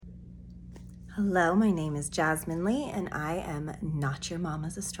Hello, my name is Jasmine Lee, and I am not your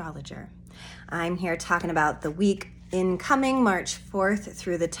mama's astrologer. I'm here talking about the week incoming, March 4th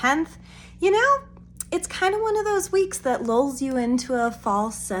through the 10th. You know, it's kind of one of those weeks that lulls you into a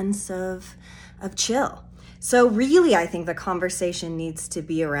false sense of chill. So really, I think the conversation needs to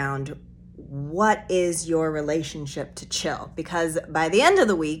be around what is your relationship to chill? Because by the end of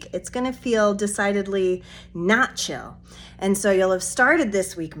the week, it's going to feel decidedly not chill. And so you'll have started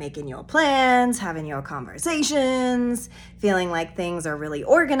this week making your plans, having your conversations, feeling like things are really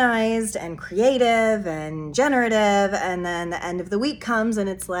organized and creative and generative. And then the end of the week comes and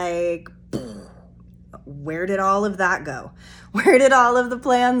it's like, where did all of that go? Where did all of the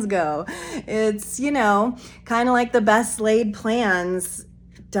plans go? It's, kind of like the best laid plans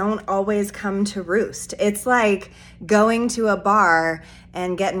don't always come to roost. It's like going to a bar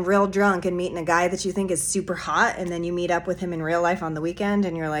and getting real drunk and meeting a guy that you think is super hot, and then you meet up with him in real life on the weekend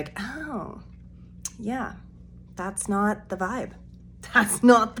and you're like, oh, yeah, that's not the vibe. That's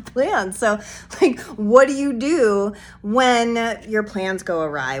not the plan. So, what do you do when your plans go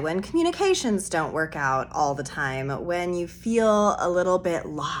awry, when communications don't work out all the time, when you feel a little bit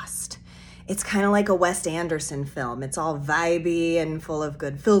lost? It's kind of like a Wes Anderson film. It's all vibey and full of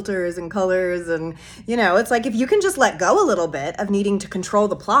good filters and colors. And, it's like if you can just let go a little bit of needing to control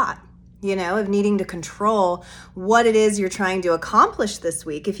the plot, of needing to control what it is you're trying to accomplish this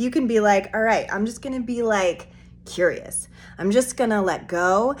week. If you can be like, all right, I'm just going to be curious. I'm just going to let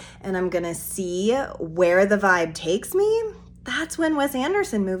go and I'm going to see where the vibe takes me. That's when Wes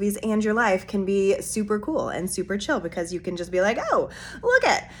Anderson movies and your life can be super cool and super chill, because you can just be like, oh, look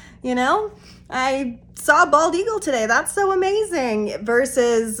at, I saw a bald eagle today. That's so amazing.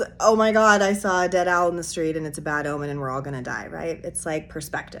 Versus, oh my God, I saw a dead owl in the street and it's a bad omen and we're all going to die, right? It's like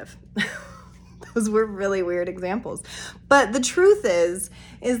perspective. Those were really weird examples. But the truth is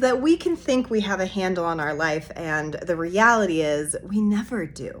that we can think we have a handle on our life, and the reality is we never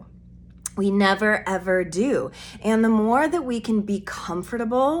do. We never, ever do. And the more that we can be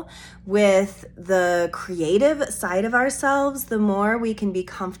comfortable with the creative side of ourselves, the more we can be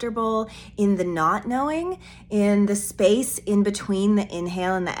comfortable in the not knowing, in the space in between the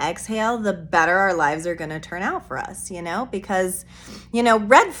inhale and the exhale, the better our lives are going to turn out for us, because,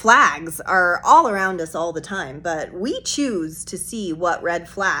 red flags are all around us all the time, but we choose to see what red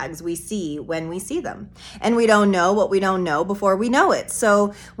flags we see when we see them. And we don't know what we don't know before we know it.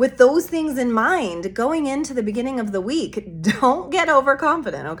 So with those things in mind, going into the beginning of the week, don't get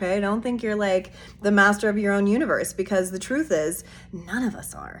overconfident, okay? Don't think you're like the master of your own universe, because the truth is, none of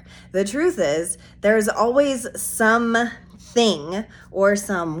us are. The truth is, there's always something or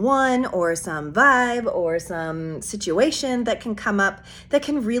someone or some vibe or some situation that can come up that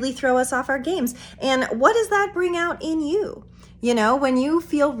can really throw us off our games. And what does that bring out in you? When you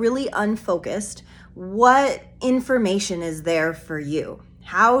feel really unfocused, what information is there for you?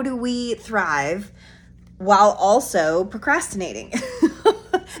 How do we thrive while also procrastinating?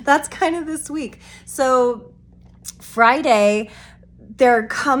 That's kind of this week. So Friday, there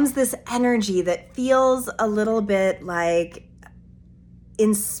comes this energy that feels a little bit like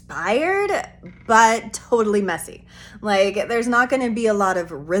inspired, but totally messy. There's not going to be a lot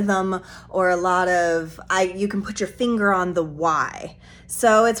of rhythm or a lot of, you can put your finger on the why.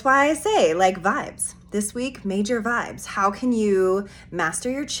 So it's why I say vibes. This week, major vibes. How can you master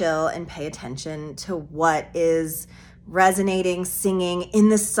your chill and pay attention to what is resonating, singing in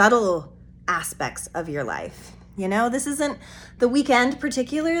the subtle aspects of your life? This isn't the weekend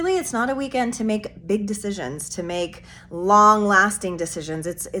particularly. It's not a weekend to make big decisions, to make long-lasting decisions.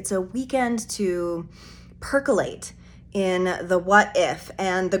 It's a weekend to percolate in the what if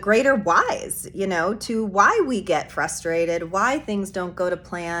and the greater whys, to why we get frustrated, why things don't go to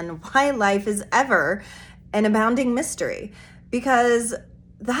plan, why life is ever an abounding mystery. Because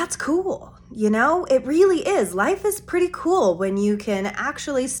that's cool. It really is. Life is pretty cool when you can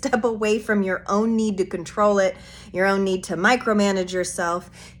actually step away from your own need to control it, your own need to micromanage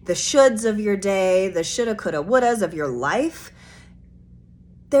yourself, the shoulds of your day, the shoulda, coulda, wouldas of your life.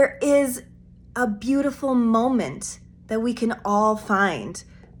 There is a beautiful moment that we can all find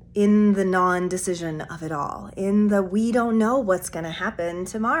in the non-decision of it all, in the we don't know what's going to happen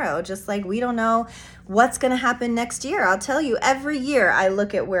tomorrow, just like we don't know what's going to happen next year. I'll tell you, every year I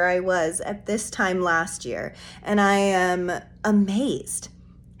look at where I was at this time last year, and I am amazed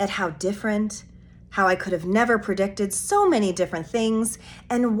at how different, how I could have never predicted so many different things,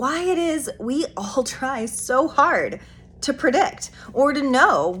 and why it is we all try so hard to predict or to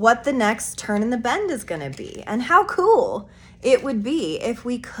know what the next turn in the bend is going to be, and how cool it would be if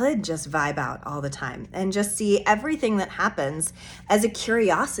we could just vibe out all the time and just see everything that happens as a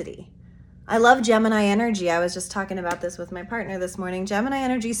curiosity. I love Gemini energy. I was just talking about this with my partner this morning. Gemini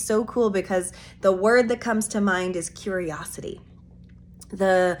energy is so cool because the word that comes to mind is curiosity.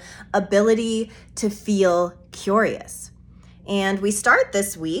 The ability to feel curious. And we start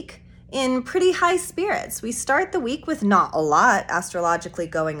this week in pretty high spirits. We start the week with not a lot astrologically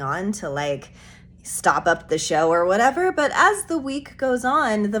going on to like stop up the show or whatever, but as the week goes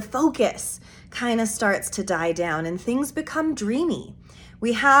on, the focus kind of starts to die down and things become dreamy.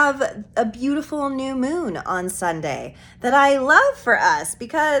 We have a beautiful new moon on Sunday that I love for us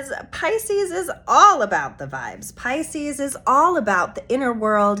because Pisces is all about the vibes. Pisces is all about the inner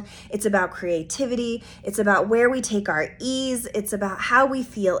world. It's about creativity. It's about where we take our ease. It's about how we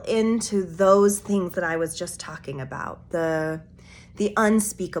feel into those things that I was just talking about, the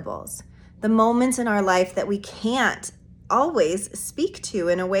unspeakables, the moments in our life that we can't always speak to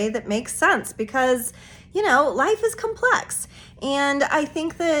in a way that makes sense because, you know, life is complex. And I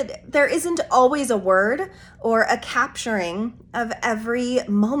think that there isn't always a word or a capturing of every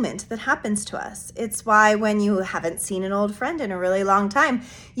moment that happens to us. It's why when you haven't seen an old friend in a really long time,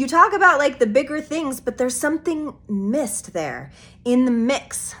 you talk about like the bigger things, but there's something missed there in the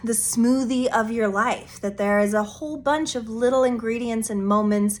mix, the smoothie of your life, that there is a whole bunch of little ingredients and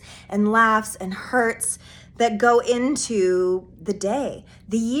moments and laughs and hurts that go into the day,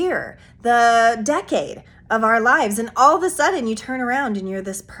 the year, the decade of our lives. And all of a sudden you turn around and you're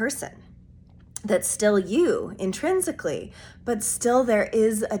this person that's still you intrinsically, but still there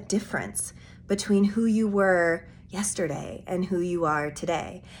is a difference between who you were yesterday and who you are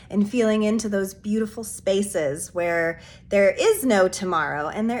today, and feeling into those beautiful spaces where there is no tomorrow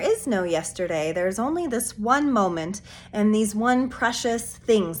and there is no yesterday. There's only this one moment and these one precious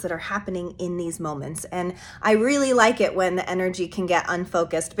things that are happening in these moments. And I really like it when the energy can get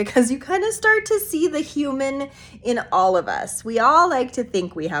unfocused because you kind of start to see the human in all of us. We all like to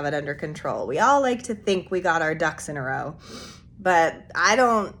think we have it under control. We all like to think we got our ducks in a row, but I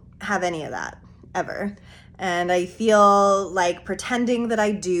don't have any of that ever. And I feel like pretending that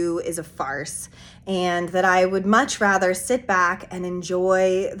I do is a farce, and that I would much rather sit back and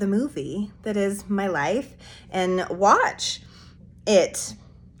enjoy the movie that is my life and watch it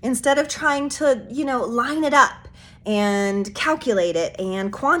instead of trying to, you know, line it up and calculate it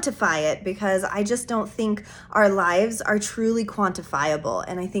and quantify it, because I just don't think our lives are truly quantifiable.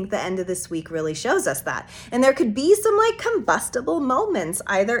 And I think the end of this week really shows us that. And there could be some like combustible moments,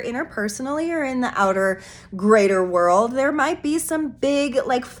 either interpersonally or in the outer greater world. There might be some big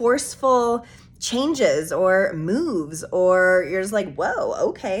like forceful changes or moves, or you're just like, whoa,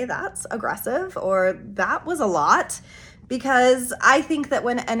 okay, that's aggressive, or that was a lot. Because I think that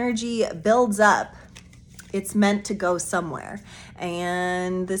when energy builds up, it's meant to go somewhere.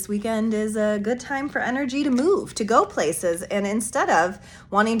 And this weekend is a good time for energy to move, to go places. And instead of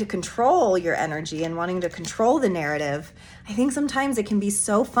wanting to control your energy and wanting to control the narrative, I think sometimes it can be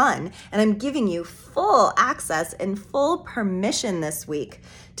so fun. And I'm giving you full access and full permission this week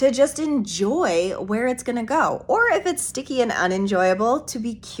to just enjoy where it's going to go. Or if it's sticky and unenjoyable, to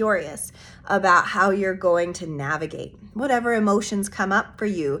be curious about how you're going to navigate whatever emotions come up for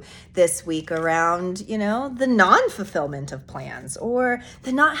you this week around, you know, the non-fulfillment of plans or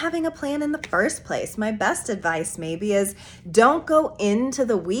the not having a plan in the first place. My best advice maybe is don't go into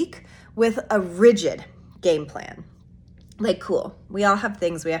the week with a rigid game plan. Like, cool, we all have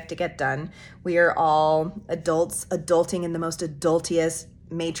things we have to get done. We are all adults, adulting in the most adultiest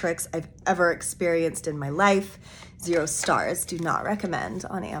matrix I've ever experienced in my life. 0 stars. Do not recommend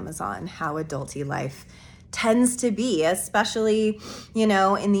on Amazon how adulty life tends to be, especially, you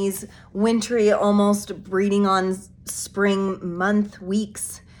know, in these wintry, almost breeding on spring month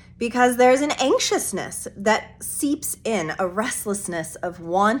weeks, because there's an anxiousness that seeps in, a restlessness of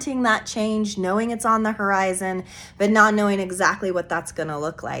wanting that change, knowing it's on the horizon, but not knowing exactly what that's going to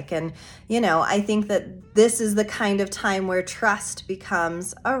look like. And, you know, I think that this is the kind of time where trust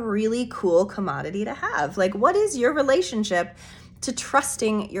becomes a really cool commodity to have. Like, what is your relationship to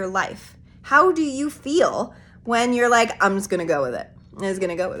trusting your life? How do you feel when you're like, I'm just going to go with it. I'm just going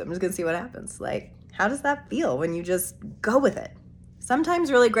to go with it. I'm just going to see what happens. Like, how does that feel when you just go with it?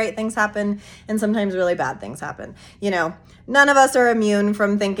 Sometimes really great things happen and sometimes really bad things happen. You know, none of us are immune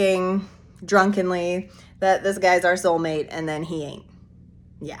from thinking drunkenly that this guy's our soulmate and then he ain't.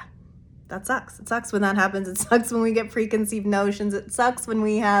 Yeah, that sucks. It sucks when that happens. It sucks when we get preconceived notions. It sucks when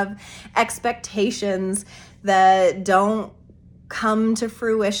we have expectations that don't come to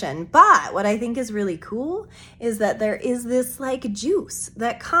fruition. But what I think is really cool is that there is this like juice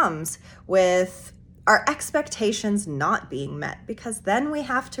that comes with our expectations not being met, because then we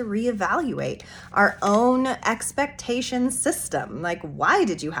have to reevaluate our own expectation system. Like, why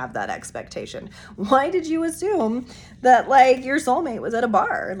did you have that expectation? Why did you assume that like your soulmate was at a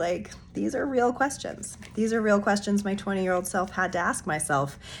bar? Like, these are real questions. These are real questions my 20-year-old self had to ask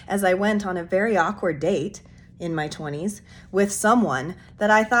myself as I went on a very awkward date in my 20s with someone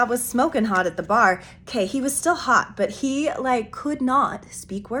that I thought was smoking hot at the bar. Okay, he was still hot, but he like could not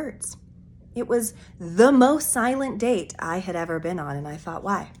speak words. It was the most silent date I had ever been on. And I thought,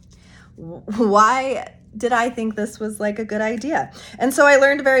 why? Why did I think this was like a good idea? And so I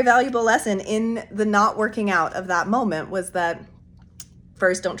learned a very valuable lesson in the not working out of that moment, was that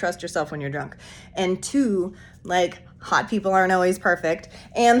first, don't trust yourself when you're drunk. And two, like, hot people aren't always perfect.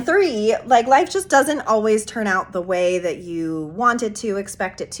 And three, like, life just doesn't always turn out the way that you want it to,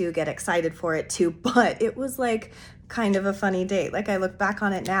 expect it to, get excited for it to. But it was like kind of a funny date. Like, I look back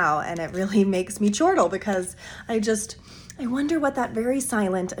on it now and it really makes me chortle, because I wonder what that very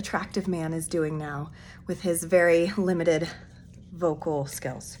silent, attractive man is doing now with his very limited vocal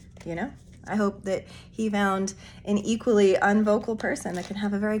skills, you know? I hope that he found an equally unvocal person that can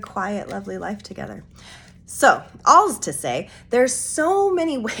have a very quiet, lovely life together. So, all's to say, there's so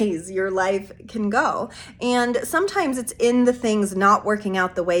many ways your life can go. And sometimes it's in the things not working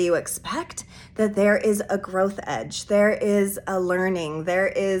out the way you expect that there is a growth edge. There is a learning. There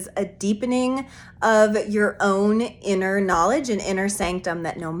is a deepening of your own inner knowledge and inner sanctum,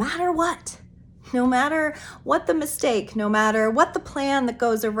 that no matter what the mistake, no matter what the plan that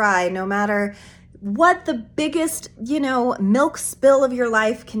goes awry, no matter what the biggest, milk spill of your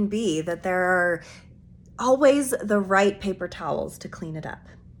life can be, that there are always the right paper towels to clean it up.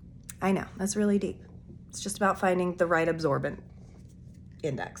 I know, that's really deep. It's just about finding the right absorbent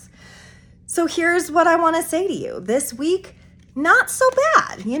index. So here's what I want to say to you. This week, not so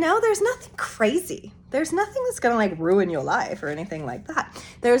bad. There's nothing crazy. There's nothing that's going to like ruin your life or anything like that.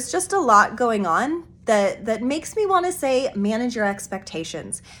 There's just a lot going on that makes me want to say, manage your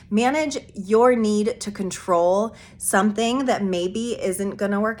expectations. Manage your need to control something that maybe isn't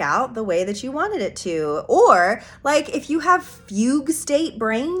going to work out the way that you wanted it to. Or like if you have fugue state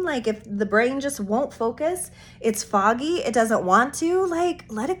brain, like if the brain just won't focus, it's foggy, it doesn't want to, like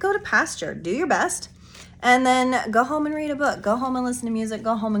let it go to pasture. Do your best. And then go home and read a book. Go home and listen to music.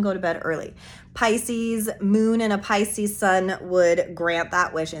 Go home and go to bed early. Pisces moon and a Pisces sun would grant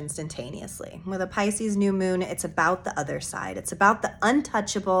that wish instantaneously. With a Pisces new moon, it's about the other side. It's about the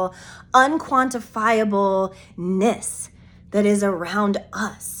untouchable, unquantifiableness that is around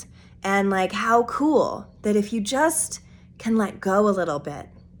us. And like how cool that if you just can let go a little bit,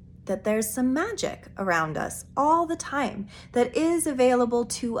 that there's some magic around us all the time that is available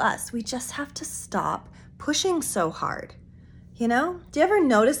to us. We just have to stop pushing so hard. Do you ever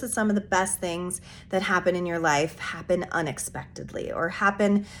notice that some of the best things that happen in your life happen unexpectedly, or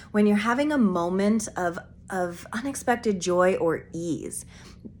happen when you're having a moment of unexpected joy or ease?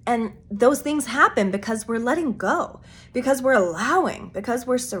 And those things happen because we're letting go, because we're allowing, because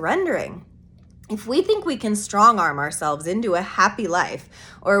we're surrendering. If we think we can strong arm ourselves into a happy life,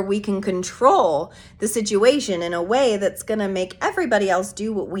 or we can control the situation in a way that's going to make everybody else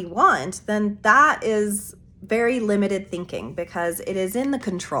do what we want, then that is very limited thinking, because it is in the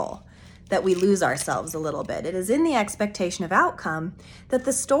control that we lose ourselves a little bit. It is in the expectation of outcome that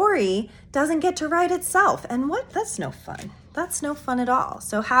the story doesn't get to write itself. And that's no fun. That's no fun at all.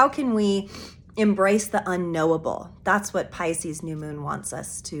 So how can we embrace the unknowable? That's what Pisces new moon wants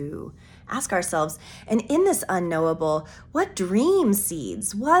us to ask ourselves. And in this unknowable, what dream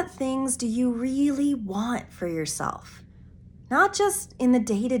seeds, what things do you really want for yourself? Not just in the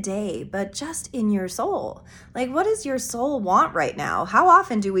day-to-day, but just in your soul. Like, what does your soul want right now? How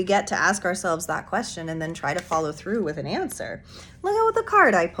often do we get to ask ourselves that question and then try to follow through with an answer? Look at what the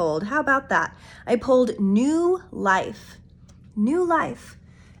card I pulled. How about that? I pulled new life. New life.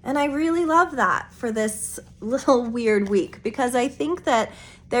 And I really love that for this little weird week, because I think that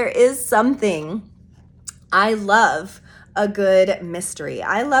there is something, I love a good mystery.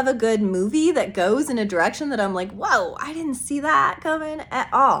 I love a good movie that goes in a direction that I'm like, whoa, I didn't see that coming at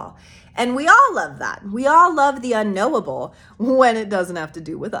all. And we all love that. We all love the unknowable when it doesn't have to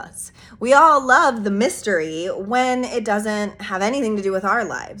do with us. We all love the mystery when it doesn't have anything to do with our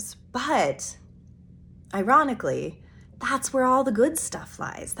lives. But ironically, that's where all the good stuff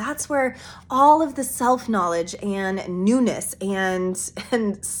lies. That's where all of the self-knowledge and newness and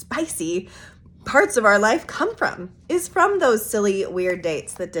spicy parts of our life come from, is from those silly, weird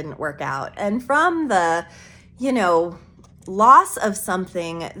dates that didn't work out, and from the, loss of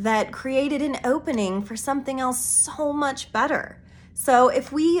something that created an opening for something else so much better, So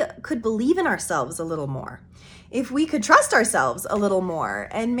if we could believe in ourselves a little more, if we could trust ourselves a little more,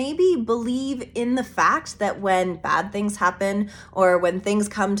 and maybe believe in the fact that when bad things happen or when things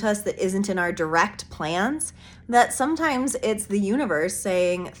come to us that isn't in our direct plans, that sometimes it's the universe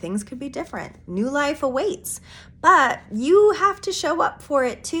saying things could be different. New life awaits. But you have to show up for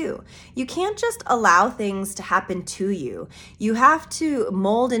it too. You can't just allow things to happen to you. You have to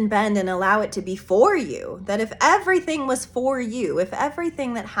mold and bend and allow it to be for you. That if everything was for you, if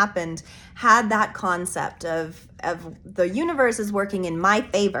everything that happened had that concept of the universe is working in my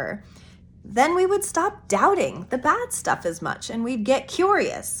favor, then we would stop doubting the bad stuff as much, and we'd get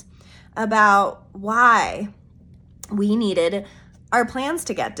curious about why we needed our plans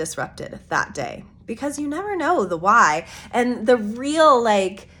to get disrupted that day. Because you never know the why. And the real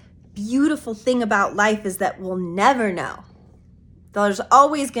beautiful thing about life is that we'll never know. There's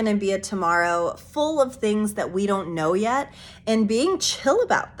always going to be a tomorrow full of things that we don't know yet, and being chill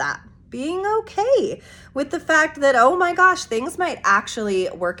about that. Being okay with the fact that, oh my gosh, things might actually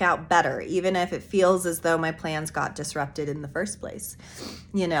work out better, even if it feels as though my plans got disrupted in the first place.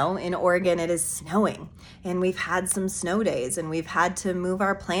 In Oregon, it is snowing, and we've had some snow days, and we've had to move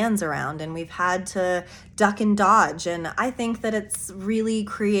our plans around, and we've had to duck and dodge. And I think that it's really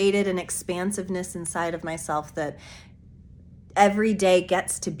created an expansiveness inside of myself that every day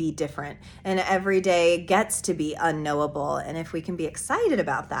gets to be different, and every day gets to be unknowable. And if we can be excited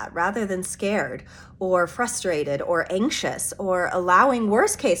about that rather than scared or frustrated or anxious or allowing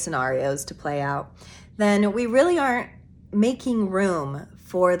worst case scenarios to play out, then we really aren't making room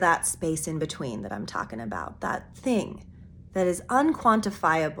for that space in between that I'm talking about, that thing that is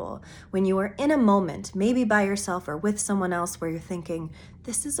unquantifiable when you are in a moment, maybe by yourself or with someone else, where you're thinking,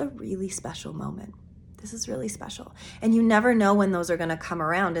 this is a really special moment. This is really special. And you never know when those are going to come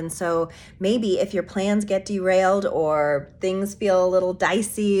around. And so maybe if your plans get derailed, or things feel a little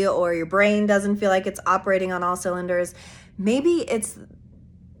dicey, or your brain doesn't feel like it's operating on all cylinders, maybe it's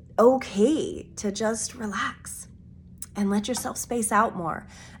okay to just relax and let yourself space out more,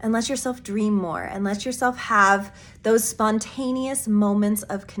 and let yourself dream more, and let yourself have those spontaneous moments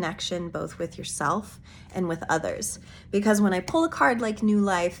of connection, both with yourself and with others. Because when I pull a card like New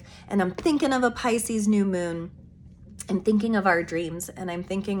Life, and I'm thinking of a Pisces new moon, I'm thinking of our dreams, and I'm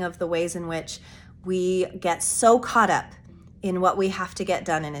thinking of the ways in which we get so caught up in what we have to get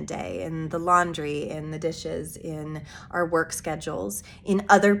done in a day, in the laundry, in the dishes, in our work schedules, in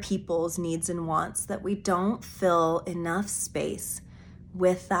other people's needs and wants, that we don't fill enough space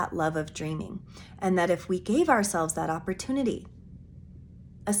with that love of dreaming. And that if we gave ourselves that opportunity,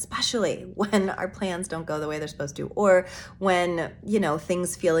 especially when our plans don't go the way they're supposed to, or when,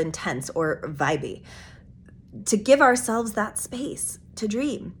 things feel intense or vibey, to give ourselves that space to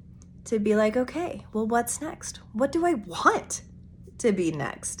dream, to be like, okay, well, what's next? What do I want to be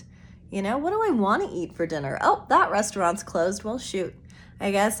next? What do I want to eat for dinner? Oh, that restaurant's closed. Well, shoot. I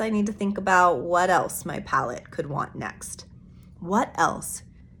guess I need to think about what else my palate could want next. What else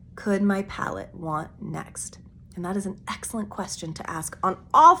could my palate want next? And that is an excellent question to ask on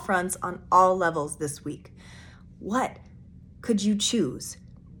all fronts, on all levels this week. What could you choose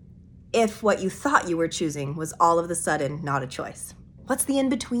if what you thought you were choosing was all of a sudden not a choice? What's the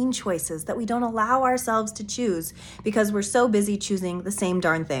in-between choices that we don't allow ourselves to choose because we're so busy choosing the same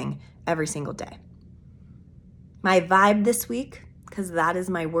darn thing every single day? My vibe this week, because that is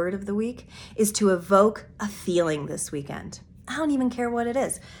my word of the week, is to evoke a feeling this weekend. I don't even care what it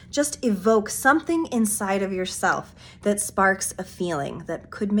is. Just evoke something inside of yourself that sparks a feeling that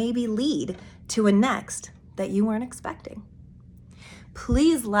could maybe lead to a next that you weren't expecting.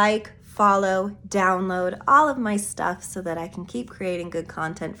 Please follow, download all of my stuff so that I can keep creating good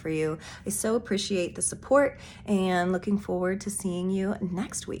content for you. I so appreciate the support, and looking forward to seeing you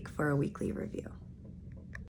next week for a weekly review.